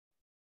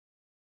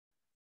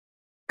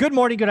Good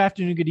morning, good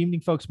afternoon, good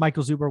evening, folks.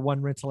 Michael Zuber,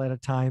 one rental at a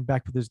time,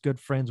 back with his good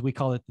friends. We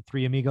call it the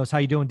Three Amigos. How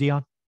you doing,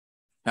 Dion?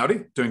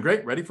 Howdy, doing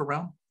great. Ready for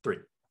round three.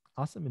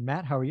 Awesome. And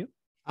Matt, how are you?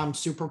 I'm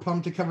super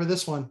pumped to cover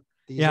this one.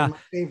 These are my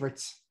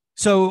favorites.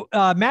 So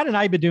Matt and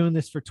I have been doing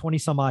this for 20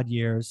 some odd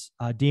years,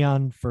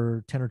 Dion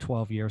for 10 or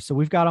 12 years. So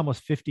we've got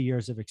almost 50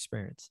 years of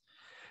experience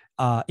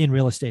in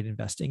real estate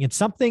investing. It's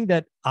something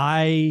that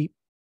I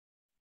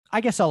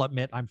guess I'll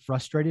admit I'm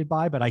frustrated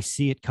by, but I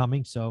see it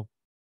coming. So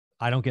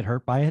I don't get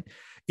hurt by it.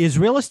 Is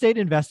real estate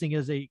investing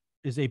is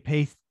a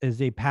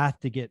path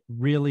to get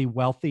really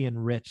wealthy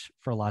and rich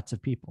for lots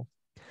of people.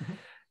 Mm-hmm.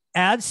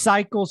 As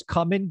cycles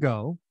come and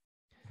go,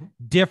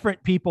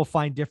 different people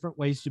find different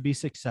ways to be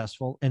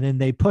successful, and then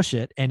they push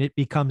it, and it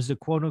becomes the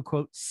quote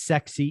unquote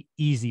sexy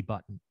easy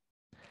button.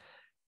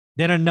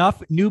 Then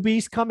enough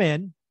newbies come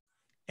in,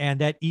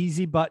 and that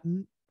easy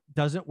button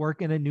doesn't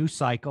work in a new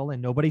cycle,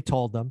 and nobody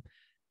told them,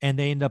 and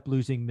they end up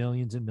losing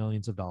millions and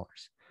millions of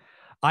dollars.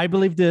 I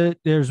believe that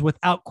there's,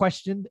 without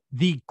question,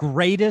 the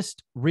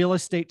greatest real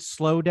estate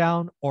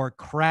slowdown or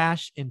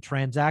crash in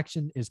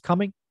transaction is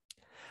coming.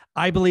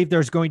 I believe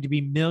there's going to be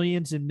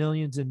millions and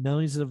millions and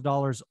millions of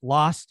dollars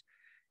lost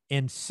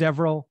in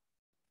several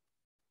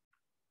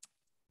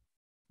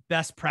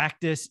best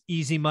practice,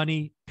 easy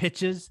money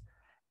pitches.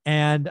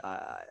 And,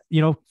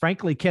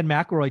 frankly, Ken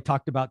McElroy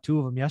talked about two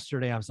of them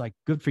yesterday. I was like,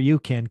 good for you,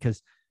 Ken,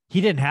 because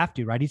he didn't have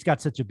to, right? He's got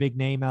such a big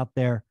name out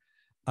there.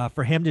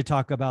 For him to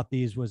talk about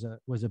these was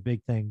a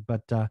big thing,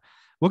 but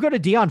we'll go to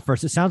Dion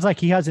first. It sounds like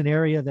he has an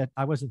area that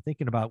I wasn't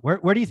thinking about.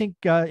 Where do you think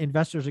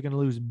investors are going to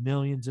lose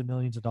millions and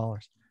millions of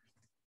dollars?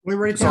 Let me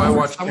write it down. I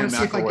want to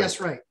see if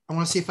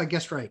I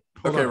guess right.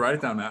 Okay, write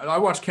it down, Matt. I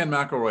watched Ken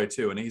McElroy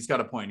too, and he's got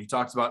a point. He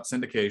talks about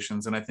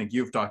syndications, and I think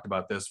you've talked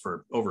about this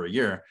for over a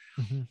year.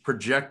 Mm-hmm.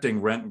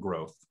 Projecting rent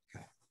growth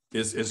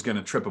is going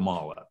to trip them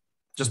all up.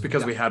 Just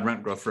because we had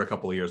rent growth for a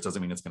couple of years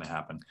doesn't mean it's going to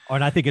happen. Oh,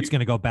 and I think it's going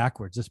to go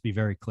backwards. Just be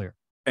very clear.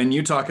 And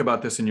you talk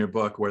about this in your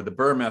book, where the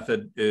Burr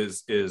method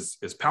is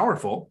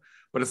powerful,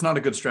 but it's not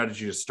a good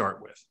strategy to start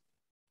with.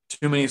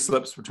 Too many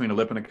slips between a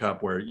lip and a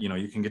cup, where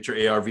you can get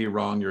your ARV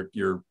wrong,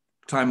 your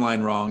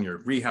timeline wrong,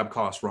 your rehab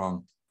costs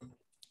wrong.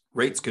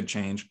 Rates could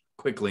change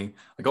quickly,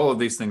 like all of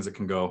these things that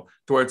can go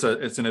to where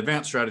it's an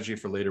advanced strategy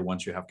for later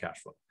once you have cash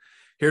flow.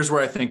 Here's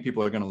where I think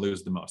people are going to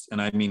lose the most, and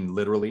I mean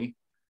literally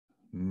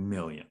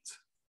millions.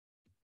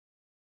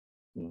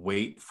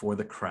 Wait for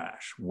the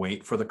crash,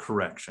 wait for the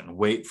correction,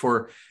 wait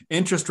for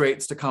interest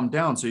rates to come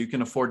down so you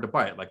can afford to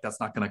buy it. Like, that's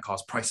not going to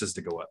cause prices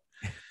to go up.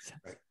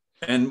 Right.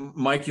 And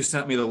Mike, you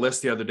sent me the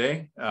list the other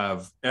day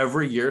of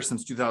every year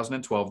since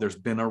 2012, there's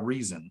been a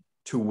reason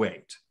to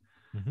wait.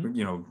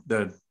 Mm-hmm.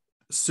 The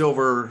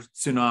silver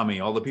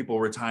tsunami, all the people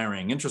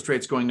retiring, interest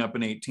rates going up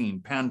in 18,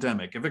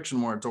 pandemic, eviction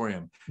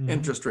moratorium,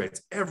 interest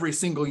rates, every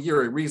single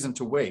year, a reason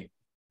to wait.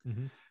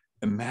 Mm-hmm.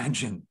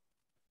 Imagine,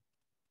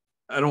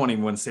 I don't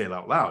even want to say it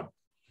out loud,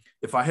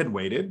 if I had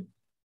waited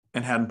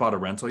and hadn't bought a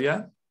rental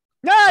yet.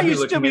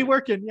 You'd still be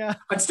working. Yeah.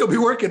 I'd still be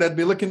working. I'd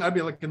be looking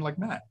like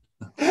Matt.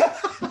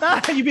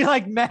 You'd be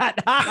like Matt.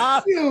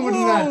 Dude,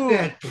 not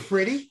that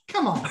pretty.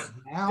 Come on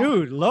now.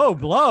 Dude, low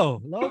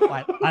blow.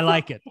 I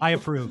like it. I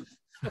approve.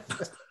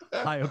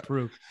 I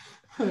approve.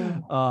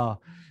 I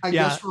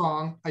guessed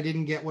wrong. I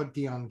didn't get what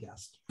Dion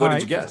guessed. What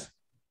did you guess?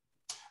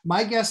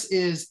 My guess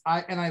is,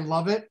 I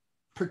love it,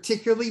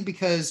 particularly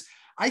because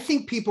I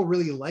think people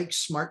really like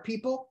smart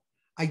people.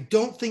 I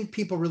don't think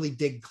people really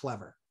dig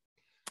clever.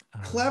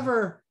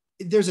 Clever,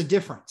 there's a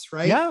difference,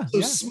 right? Yeah. So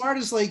smart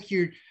is like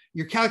you're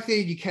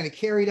calculated, you kind of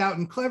carry it out,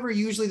 and clever,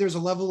 usually there's a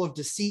level of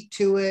deceit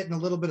to it and a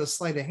little bit of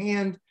sleight of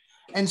hand.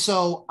 And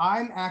so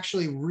I'm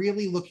actually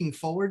really looking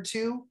forward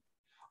to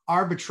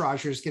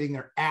arbitrageurs getting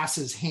their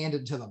asses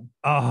handed to them.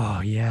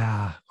 Oh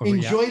yeah.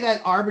 Enjoy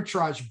that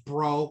arbitrage,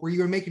 bro, where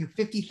you're making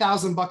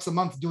 $50,000 a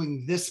month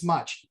doing this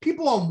much.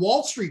 People on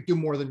Wall Street do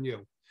more than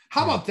you.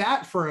 How about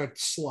that for a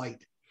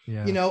slight?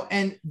 Yeah.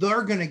 And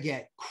they're going to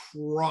get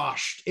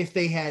crushed if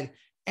they had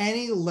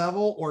any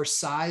level or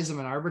size of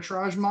an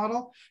arbitrage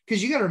model.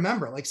 Because you got to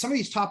remember, like, some of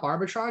these top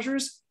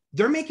arbitrageurs,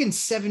 they're making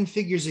 7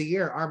 figures a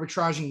year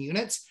arbitraging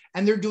units,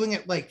 and they're doing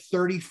it like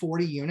 30,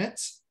 40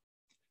 units.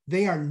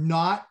 They are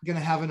not going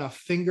to have enough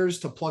fingers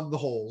to plug the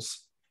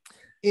holes.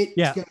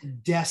 It's going to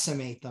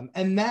decimate them.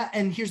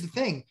 And here's the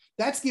thing,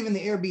 that's given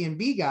the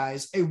Airbnb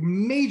guys a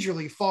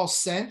majorly false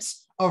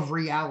sense of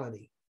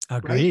reality.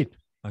 Agreed. Right?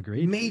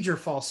 Agreed. Major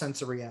false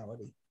sense of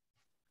reality.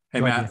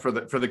 Hey, Matt, for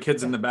the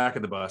kids in the back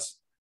of the bus,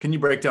 can you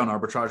break down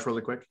arbitrage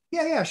really quick?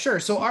 Yeah, sure.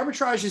 So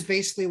arbitrage is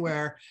basically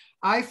where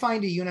I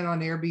find a unit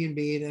on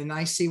Airbnb and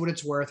I see what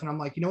it's worth. And I'm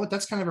like, you know what,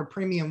 that's kind of a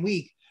premium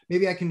week.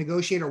 Maybe I can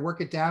negotiate or work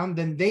it down.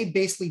 Then they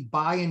basically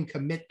buy and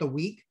commit the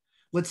week.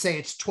 Let's say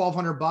it's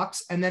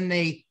 $1,200, and then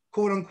they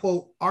quote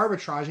unquote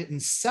arbitrage it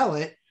and sell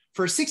it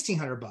for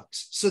 $1,600.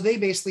 So they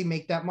basically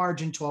make that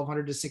margin,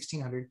 $1,200 to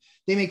 $1,600.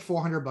 They make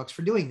 $400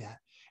 for doing that.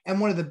 And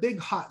one of the big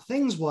hot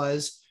things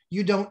was,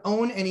 you don't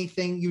own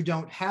anything, you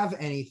don't have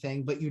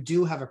anything, but you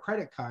do have a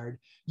credit card.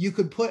 You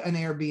could put an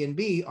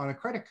Airbnb on a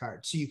credit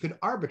card. So you could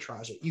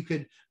arbitrage it. You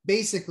could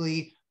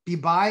basically be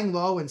buying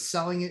low and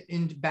selling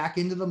it back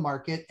into the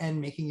market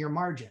and making your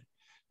margin.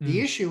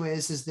 The issue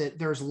is that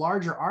there's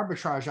larger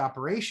arbitrage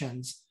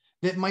operations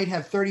that might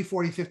have 30,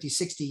 40, 50,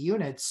 60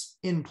 units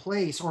in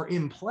place or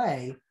in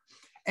play.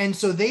 And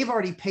so they've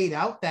already paid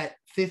out that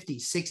 50,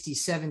 60,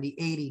 70,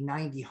 80,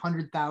 90,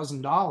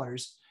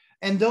 $100,000,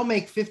 and they'll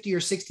make 50 or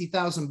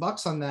 60,000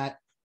 bucks on that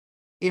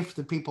if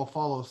the people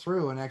follow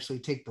through and actually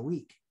take the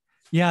week.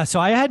 Yeah. So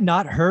I had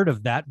not heard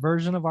of that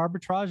version of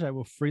arbitrage. I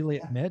will freely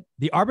admit.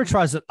 The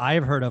arbitrage that I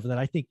have heard of that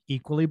I think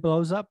equally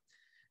blows up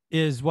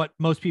is what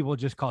most people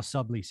just call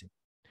subleasing,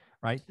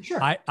 right?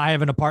 Sure. I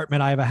have an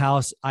apartment, I have a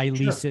house, I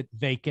lease it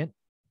vacant.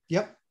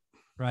 Yep.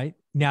 Right.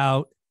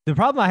 Now, the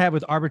problem I have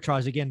with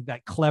arbitrage, again,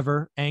 that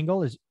clever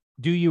angle is,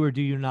 do you or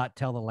do you not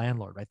tell the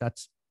landlord, right?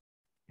 That's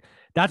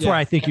where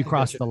I think you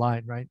cross the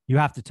line, right? You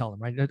have to tell them,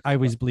 right? I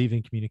always believe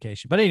in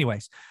communication. But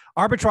anyways,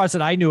 arbitrage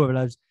that I knew of it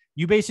as,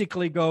 you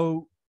basically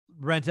go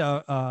rent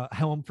a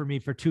home for me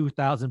for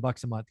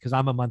 $2,000 a month, because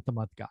I'm a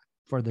month-to-month guy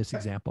for this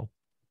example.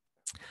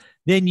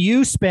 Then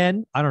you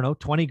spend, I don't know,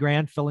 20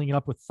 grand filling it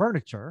up with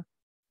furniture.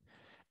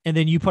 And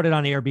then you put it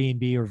on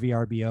Airbnb or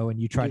VRBO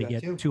and you try to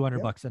get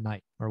 $200 a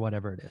night or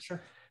whatever it is.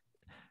 Sure.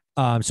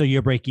 So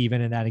you break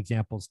even, and that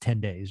example is 10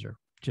 days, or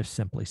just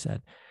simply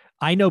said.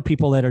 I know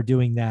people that are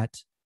doing that,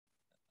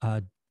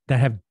 that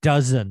have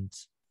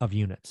dozens of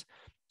units.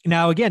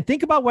 Now, again,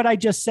 think about what I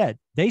just said.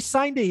 They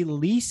signed a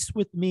lease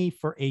with me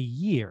for a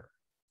year.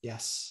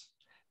 Yes.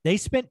 They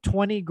spent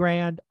 20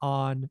 grand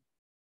on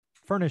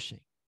furnishing.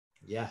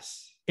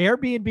 Yes.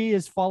 Airbnb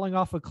is falling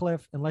off a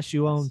cliff unless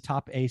you own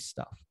top A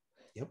stuff.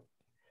 Yep.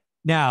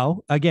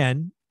 Now,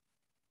 again,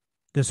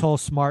 this whole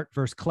smart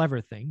versus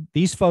clever thing,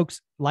 these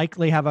folks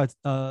likely have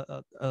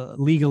a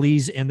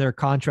legalese in their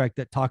contract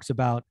that talks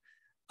about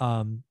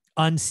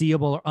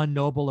unseeable or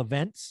unknowable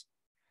events.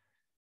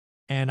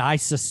 And I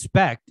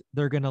suspect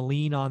they're going to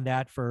lean on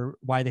that for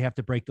why they have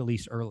to break the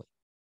lease early.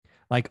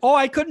 Like, oh,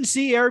 I couldn't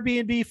see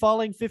Airbnb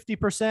falling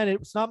 50%.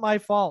 It's not my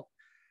fault.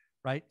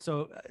 Right.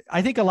 So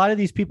I think a lot of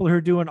these people who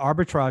are doing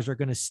arbitrage are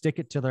going to stick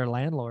it to their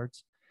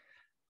landlords.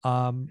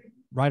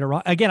 Right or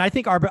wrong. Again, I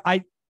think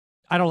I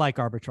don't like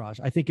arbitrage.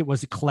 I think it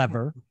was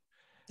clever.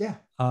 Yeah.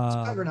 It's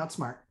clever, not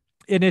smart.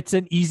 And it's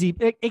an easy,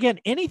 again,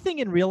 anything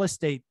in real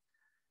estate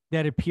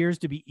that appears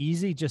to be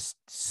easy just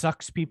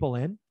sucks people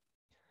in.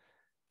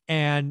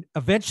 And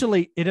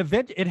eventually it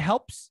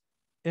helps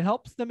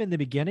them in the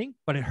beginning,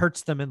 but it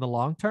hurts them in the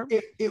long term.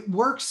 It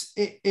works.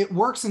 It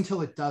works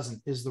until it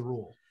doesn't, is the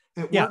rule.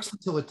 It works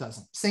until it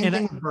doesn't. Same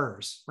thing with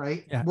burrs,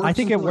 right? Yeah, I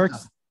think it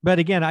works. But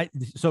again,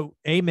 so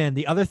amen.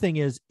 The other thing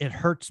is it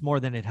hurts more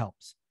than it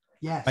helps.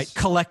 Yes. Right.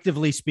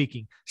 Collectively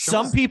speaking, Sure.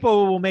 Some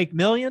people will make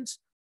millions.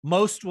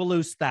 Most will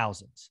lose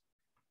thousands.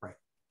 Right.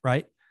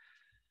 Right.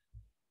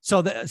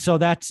 So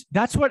that's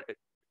what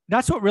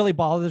really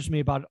bothers me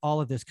about all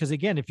of this. Because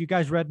again, if you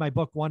guys read my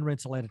book, One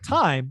Rental at a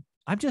Time,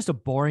 I'm just a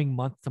boring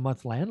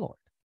month-to-month landlord.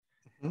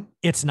 Mm-hmm.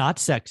 It's not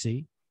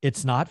sexy.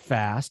 It's not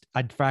fast.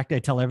 In fact, I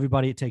tell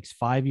everybody it takes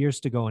 5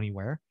 years to go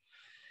anywhere.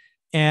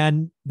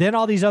 And then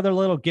all these other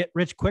little get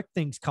rich quick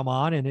things come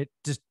on, and it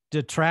just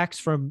detracts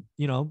from,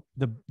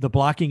 the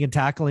blocking and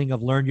tackling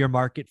of learn your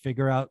market,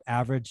 figure out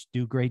average,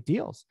 do great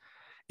deals.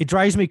 It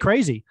drives me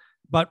crazy.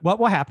 But what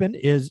will happen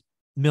is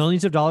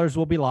millions of dollars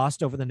will be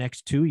lost over the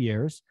next 2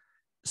 years.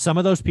 Some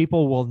of those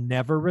people will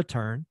never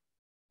return.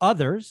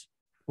 Others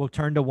will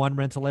turn to One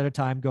Rental at a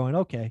Time going,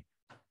 okay,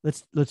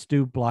 let's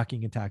do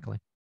blocking and tackling.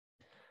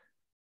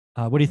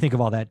 What do you think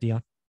of all that,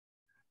 Dion?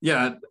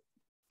 Yeah,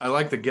 I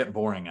like the get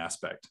boring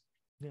aspect.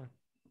 Yeah.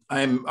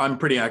 I'm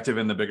pretty active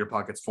in the Bigger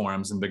Pockets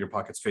forums and Bigger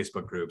Pockets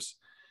Facebook groups.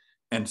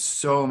 And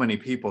so many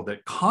people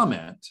that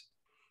comment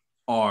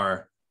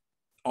are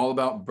all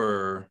about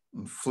burr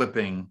and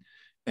flipping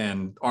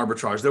and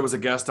arbitrage. There was a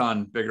guest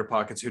on Bigger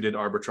Pockets who did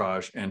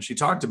arbitrage, and she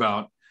talked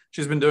about,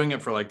 she's been doing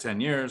it for like 10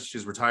 years.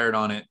 She's retired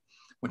on it.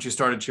 When she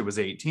started, she was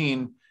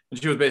 18,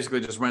 and she was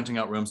basically just renting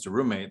out rooms to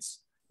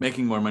roommates,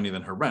 making more money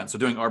than her rent. So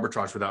doing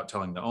arbitrage without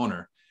telling the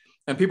owner.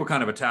 And people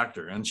kind of attacked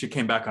her. And she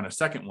came back on a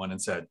second one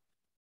and said,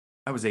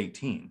 I was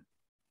 18.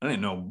 I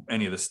didn't know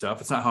any of this stuff.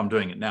 It's not how I'm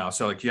doing it now.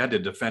 So like you had to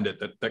defend it,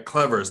 that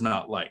clever is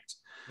not liked.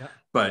 Yeah.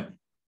 But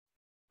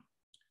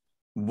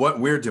what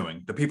we're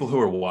doing, the people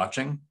who are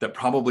watching that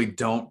probably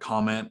don't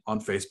comment on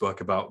Facebook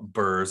about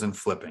burrs and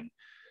flipping,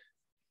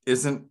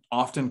 isn't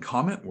often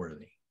comment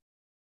worthy.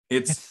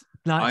 It's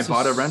not, I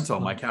bought a rental,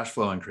 my cash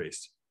flow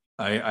increased.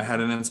 I had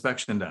an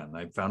inspection done.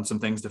 I found some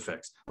things to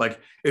fix. Like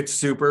it's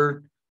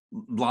super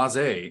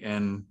blasé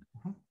and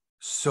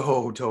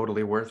so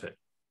totally worth it.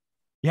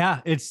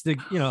 Yeah. It's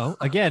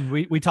again,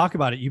 we talk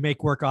about it. You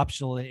make work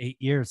optional in 8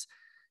 years.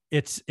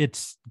 It's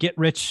get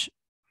rich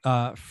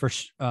for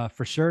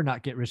sure.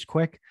 Not get rich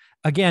quick.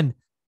 Again,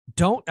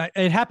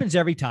 it happens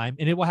every time,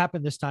 and it will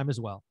happen this time as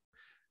well.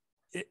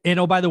 And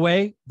oh, by the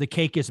way, the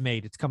cake is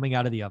made. It's coming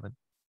out of the oven.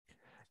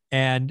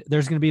 And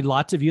there's going to be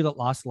lots of you that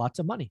lost lots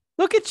of money.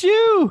 Look at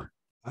you.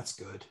 That's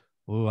good.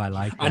 Oh, I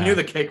like that. I knew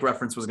the cake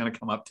reference was going to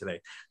come up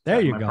today.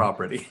 There you go.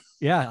 Property.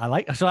 Yeah, I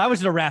like. So that was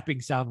the wrapping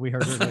sound we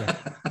heard earlier.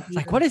 It's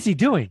like, what is he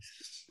doing?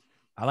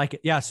 I like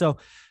it. Yeah. So,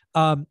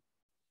 some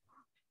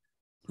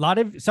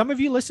of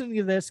you listening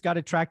to this got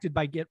attracted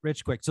by get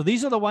rich quick. So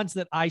these are the ones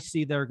that I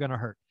see that are going to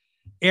hurt.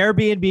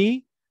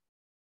 Airbnb.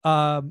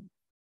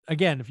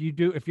 Again,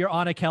 if you're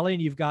on a Kelly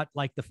and you've got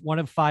like one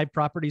of 5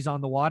 properties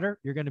on the water,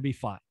 you're going to be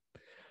fine.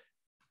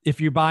 If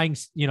you're buying,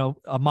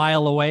 a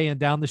mile away and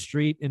down the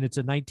street and it's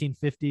a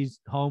 1950s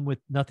home with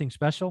nothing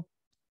special,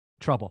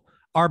 trouble.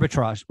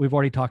 Arbitrage. We've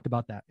already talked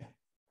about that.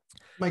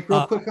 Mike,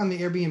 real quick on the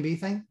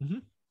Airbnb thing. Mm-hmm.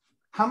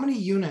 How many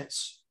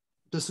units,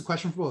 this is a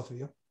question for both of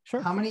you.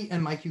 Sure. How many,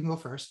 and Mike, you can go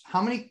first.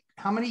 How many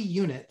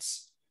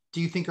units do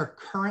you think are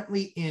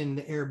currently in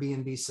the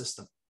Airbnb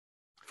system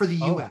for the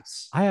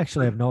US? I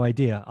actually have no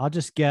idea. I'll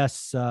just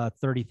guess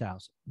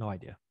 30,000. No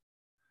idea.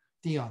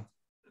 Dion.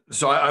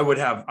 So I would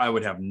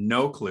have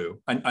no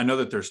clue. I know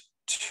that there's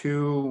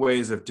 2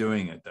 ways of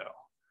doing it though.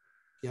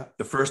 Yeah.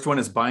 The first one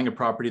is buying a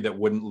property that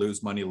wouldn't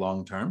lose money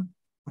long-term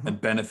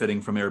and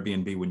benefiting from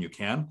Airbnb when you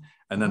can.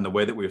 And then the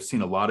way that we've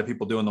seen a lot of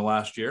people do in the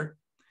last year,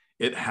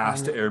 it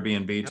has to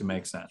Airbnb to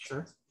make sense.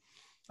 Sure.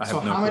 I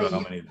have no clue how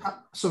many.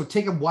 So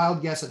take a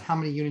wild guess at how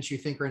many units you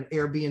think are in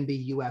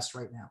Airbnb US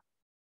right now.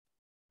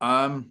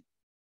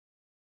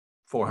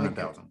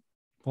 400,000.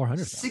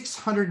 400,000.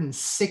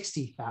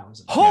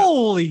 660,000.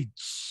 Holy.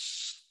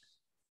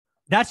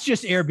 That's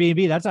just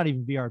Airbnb. That's not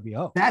even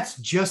VRBO. That's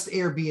just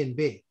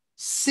Airbnb.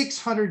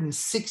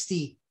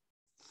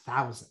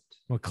 660,000.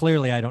 Well,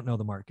 clearly I don't know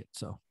the market.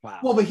 So, wow.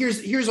 Well, but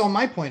here's all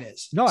my point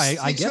is. No, I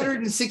get it.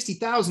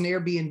 660,000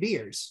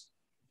 Airbnbers.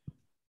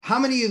 How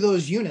many of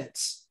those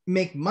units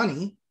make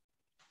money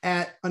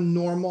at a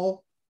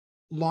normal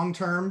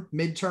long-term,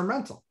 mid-term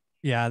rental?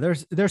 Yeah,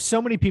 there's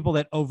so many people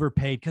that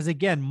overpaid because,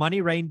 again,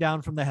 money rained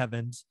down from the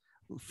heavens.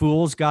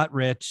 Fools got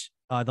rich.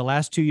 The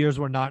last 2 years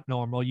were not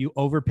normal. You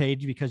overpaid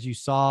because you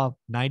saw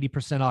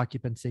 90%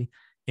 occupancy.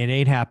 It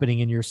ain't happening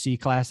in your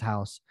C-class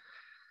house.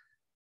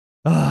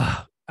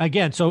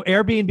 Again, so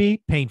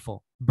Airbnb,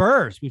 painful.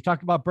 Burrs, we've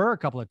talked about Burr a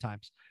couple of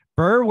times.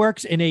 Burr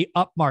works in a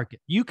up market.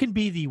 You can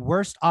be the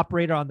worst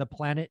operator on the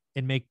planet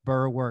and make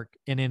Burr work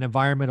in an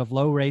environment of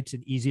low rates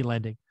and easy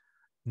lending.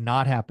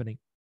 Not happening.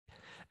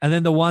 And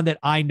then the one that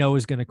I know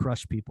is going to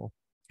crush people.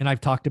 And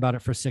I've talked about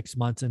it for 6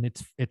 months and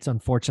it's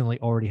unfortunately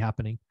already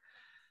happening.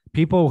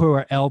 People who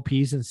are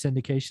LPs and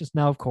syndications.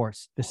 Now, of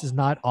course, this is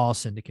not all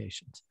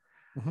syndications.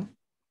 Mm-hmm.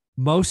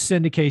 Most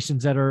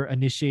syndications that are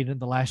initiated in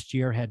the last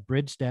year had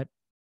bridge debt,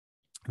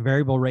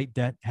 variable rate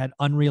debt, had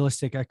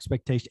unrealistic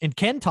expectations. And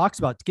Ken talks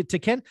about,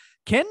 Ken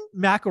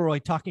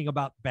McElroy talking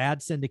about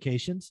bad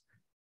syndications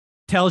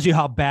tells you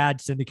how bad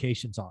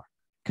syndications are,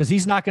 because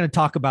he's not going to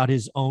talk about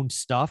his own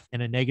stuff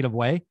in a negative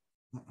way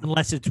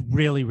unless it's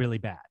really, really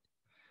bad.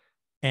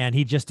 And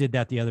he just did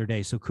that the other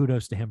day. So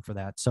kudos to him for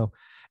that. So,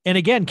 and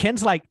again, Ken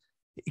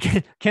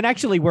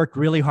actually worked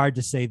really hard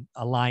to say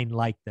a line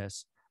like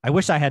this. I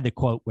wish I had the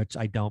quote, which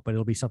I don't, but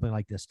it'll be something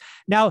like this.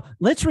 Now,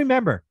 let's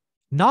remember,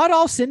 not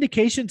all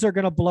syndications are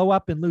going to blow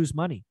up and lose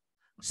money.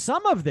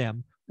 Some of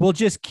them will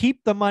just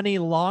keep the money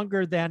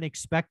longer than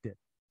expected.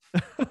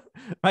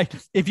 Right?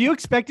 If you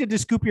expected to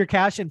scoop your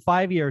cash in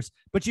 5 years,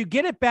 but you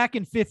get it back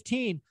in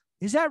 15,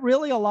 is that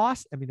really a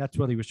loss? I mean, that's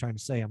what he was trying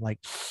to say. I'm like,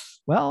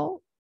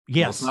 well,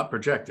 yes. Well, it's not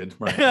projected.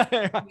 Right.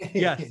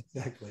 Yes.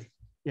 Exactly.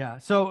 Yeah.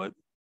 So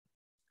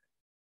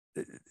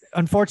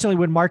unfortunately,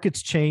 when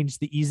markets change,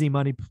 the easy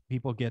money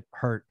people get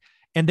hurt.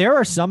 And there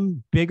are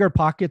some bigger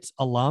pockets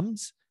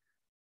alums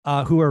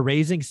who are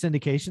raising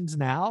syndications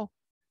now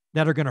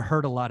that are going to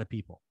hurt a lot of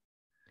people.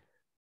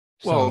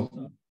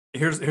 Well,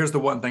 here's the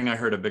one thing I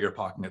heard a bigger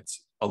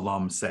pockets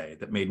alum say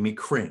that made me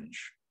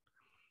cringe.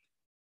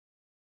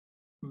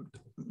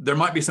 There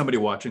might be somebody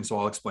watching, so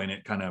I'll explain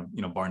it kind of,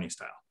 Barney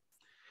style.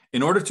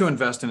 In order to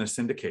invest in a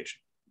syndication,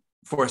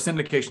 for a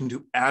syndication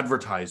to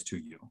advertise to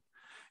you,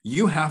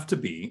 you have to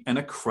be an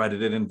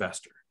accredited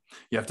investor.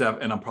 You have to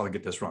have, and I'll probably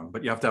get this wrong,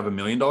 but you have to have $1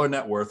 million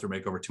net worth or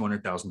make over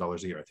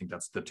 $200,000 a year. I think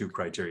that's the 2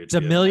 criteria. It's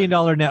 $1 million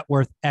net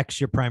worth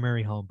X your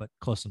primary home, but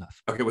close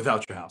enough. Okay,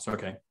 without your house.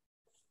 Okay.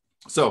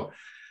 So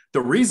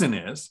the reason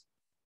is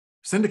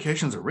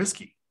syndications are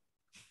risky.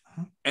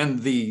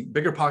 And the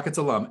Bigger Pockets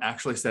alum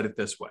actually said it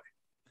this way.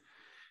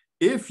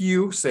 If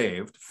you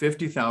saved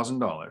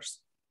 $50,000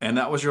 and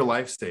that was your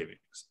life savings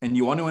and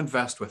you want to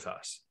invest with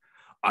us,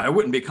 I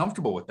wouldn't be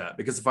comfortable with that,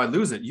 because if I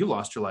lose it, you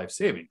lost your life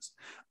savings.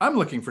 I'm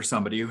looking for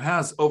somebody who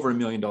has over $1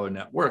 million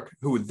net worth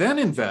who then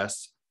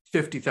invests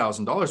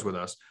 $50,000 with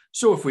us.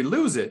 So if we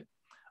lose it,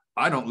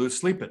 I don't lose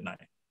sleep at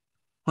night.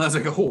 And I was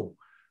like, oh,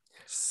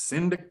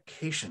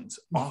 syndications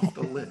off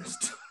the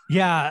list.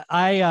 Yeah.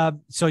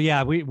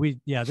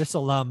 This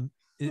alum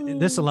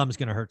is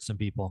going to hurt some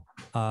people.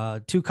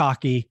 Too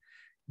cocky,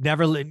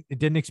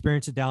 didn't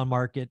experience a down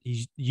market.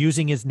 He's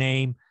using his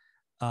name.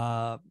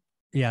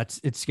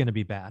 It's going to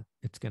be bad.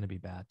 It's going to be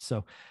bad.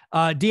 So,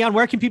 Dion,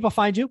 where can people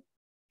find you?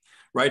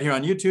 Right here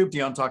on YouTube,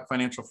 Dion Talk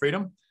Financial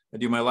Freedom. I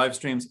do my live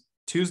streams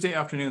Tuesday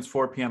afternoons,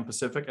 4 p.m.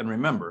 Pacific. And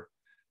remember,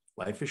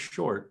 life is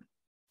short.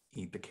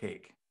 Eat the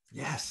cake.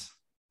 Yes.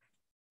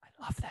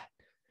 I love that.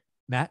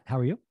 Matt, how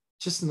are you?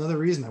 Just another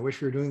reason I wish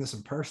we were doing this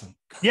in person.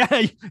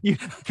 Yeah.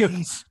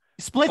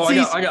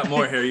 Splitsies. I got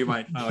more here. You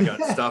might. I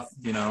got stuff.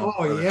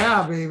 Oh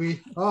yeah,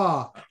 baby.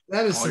 Oh,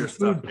 that is some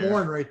food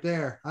porn here. right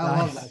there. I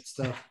love that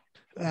stuff.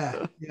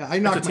 Yeah. I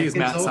knocked my kids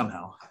Matt over.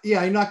 Somehow.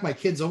 Yeah, I knocked my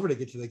kids over to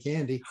get to the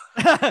candy.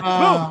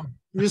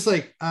 Just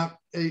like,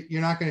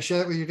 you're not going to share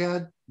that with your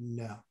dad?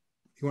 No.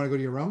 You want to go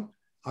to your room?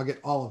 I'll get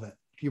all of it.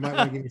 You might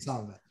want to give me some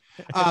of it.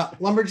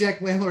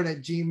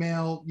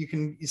 lumberjacklandlord@gmail. You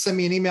can send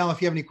me an email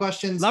if you have any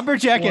questions.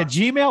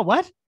 Lumberjack@gmail.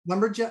 What?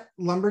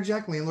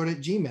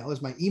 lumberjacklandlord@gmail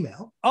is my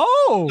email.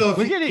 Oh, so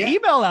we're getting an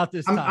email out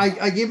this time.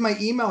 I give my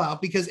email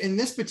out because in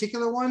this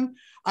particular one,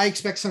 I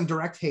expect some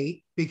direct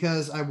hate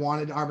because I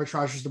wanted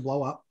arbitrageurs to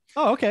blow up.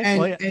 Oh, okay.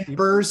 And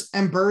burrs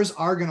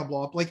are going to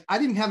blow up. Like, I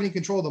didn't have any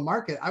control of the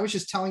market. I was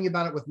just telling you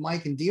about it with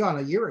Mike and Dion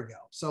a year ago.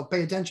 So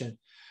pay attention.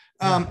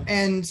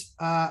 And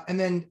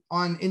then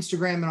on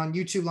Instagram and on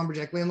YouTube,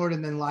 Lumberjack Landlord,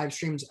 and then live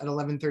streams at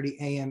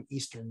 11:30 a.m.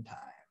 Eastern time.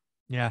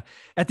 Yeah.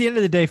 At the end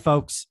of the day,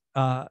 folks,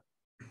 buy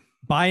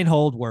and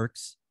hold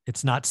works.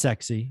 It's not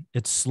sexy.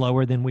 It's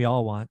slower than we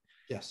all want.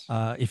 Yes.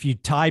 If you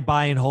tie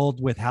buy and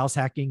hold with house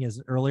hacking as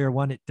an earlier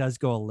one, it does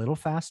go a little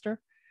faster.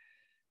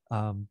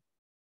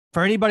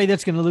 For anybody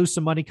that's going to lose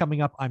some money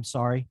coming up, I'm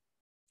sorry.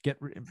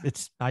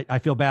 I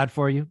feel bad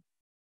for you.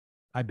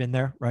 I've been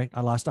there, right? I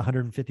lost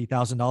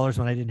 $150,000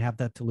 when I didn't have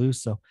that to lose.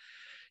 So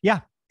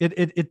yeah,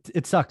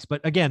 it sucks.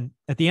 But again,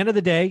 at the end of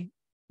the day,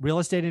 real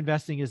estate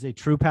investing is a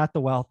true path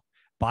to wealth.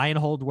 Buy and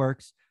hold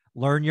works.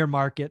 Learn your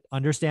market,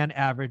 understand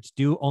average,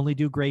 only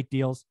do great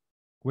deals.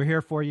 We're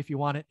here for you if you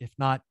want it. If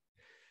not,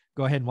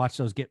 go ahead and watch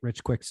those get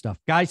rich quick stuff.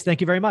 Guys, thank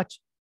you very much.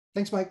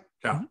 Thanks, Mike.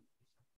 Yeah.